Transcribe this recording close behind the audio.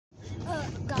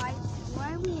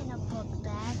book,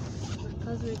 Dad?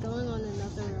 Because we're going on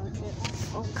another road trip.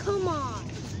 Oh, come on!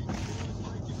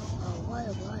 Oh, why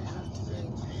do I have to be?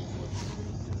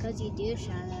 Because you do,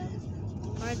 Shadow.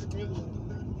 Part of the video.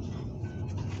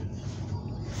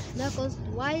 Knuckles,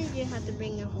 why did you have to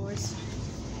bring your horse?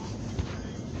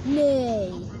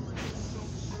 Nay!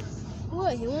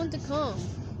 What? He wanted to come.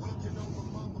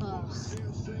 Ugh.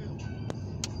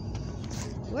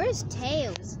 Where's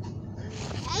Tails?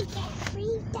 I can't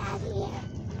breathe down here.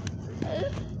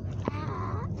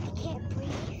 I can't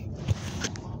breathe.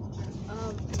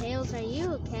 Tails, are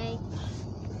you okay?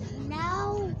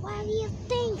 No, what do you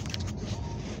think?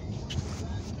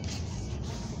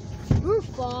 We're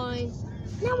fine.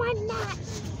 No, I'm not.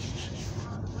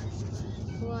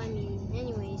 Well, I mean,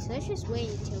 anyways, let's just wait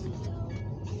until we go.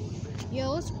 Yeah,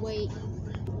 let's wait.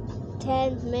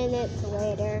 10 minutes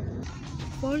later.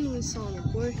 Finally, Sonic,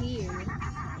 we're here.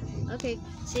 Okay,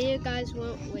 so you guys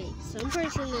won't wait. Some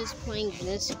person is playing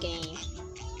this game.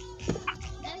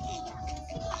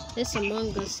 This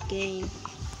Among Us game.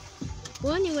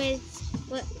 Well, anyways,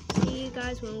 let's see you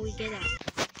guys when we get out.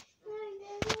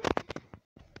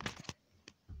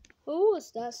 Who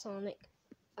was that, Sonic?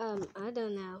 I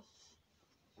don't know.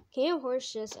 Can your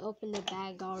horse just open the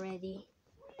bag already?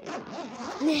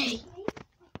 Nay.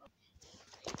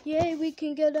 Yay, we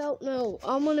can get out now.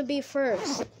 I'm gonna be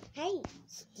first. Hey,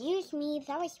 excuse me.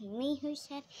 That was me who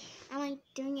said I like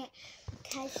doing it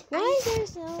because Why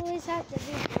does there always have to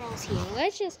be girls here?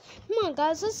 Let's just, come on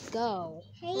guys, let's go.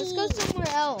 Hey, Let's go somewhere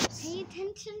else. Pay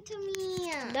attention to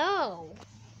me. No.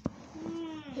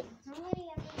 Somebody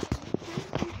else pay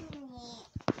attention to me.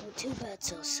 Oh, too bad,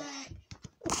 so sad.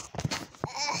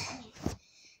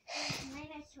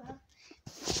 Might as well.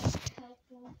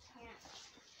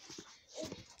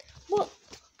 What?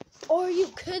 Are you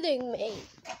kidding me?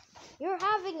 You're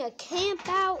having a camp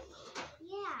out?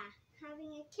 Yeah,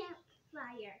 having a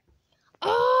campfire.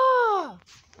 Ah!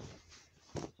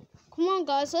 Come on,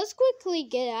 guys. Let's quickly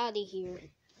get out of here.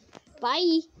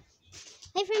 Bye.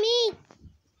 Wait for me.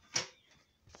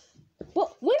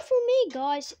 What? Wait for me,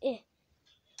 guys.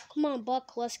 Come on,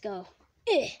 Buck. Let's go.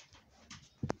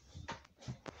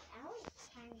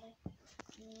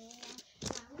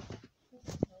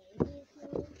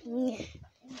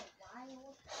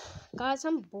 Guys,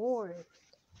 I'm bored.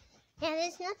 Yeah,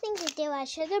 there's nothing to do. I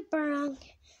should have brought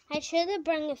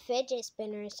a fidget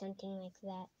spinner or something like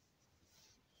that.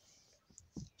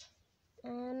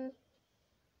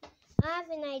 I have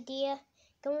an idea.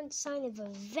 Go inside of a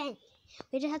vent.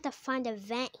 We just have to find a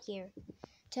vent here.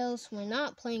 Tails, we're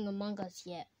not playing Among Us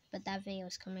yet, but that video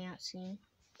is coming out soon.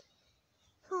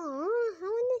 Oh, I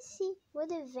want to see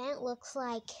what a vent looks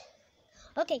like.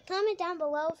 Okay, comment down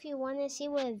below if you want to see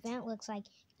what a vent looks like,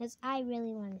 because I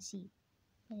really want to see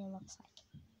what it looks like.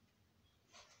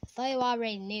 I thought you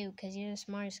already knew, because you're the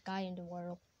smartest guy in the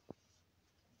world.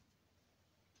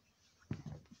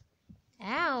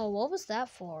 Ow, what was that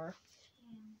for?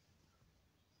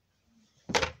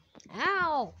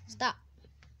 Ow, stop.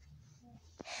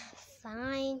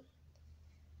 Fine.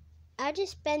 I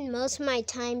just spend most of my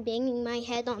time banging my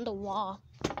head on the wall.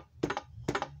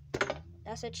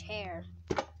 That's a chair.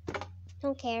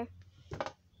 Don't care.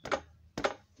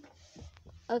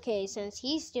 Okay, since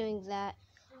he's doing that,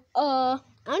 I'm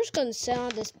just gonna sit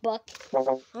on this bucket.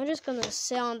 I'm just gonna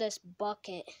sit on this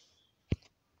bucket.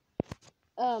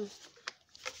 Know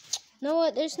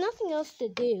what? There's nothing else to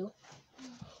do.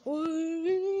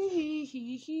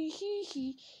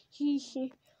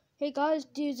 Hey guys,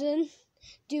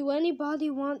 do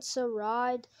anybody wants a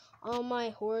ride on my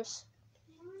horse?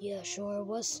 Yeah, sure.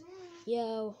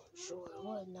 Yeah, sure.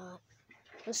 Why not?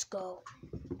 Let's go.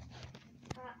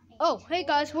 Oh, hey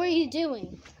guys, what are you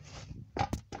doing?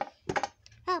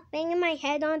 Oh, banging my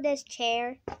head on this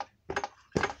chair.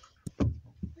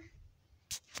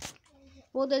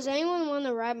 Well, does anyone want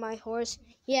to ride my horse?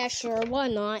 Yeah, sure. Why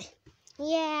not?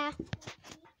 Yeah.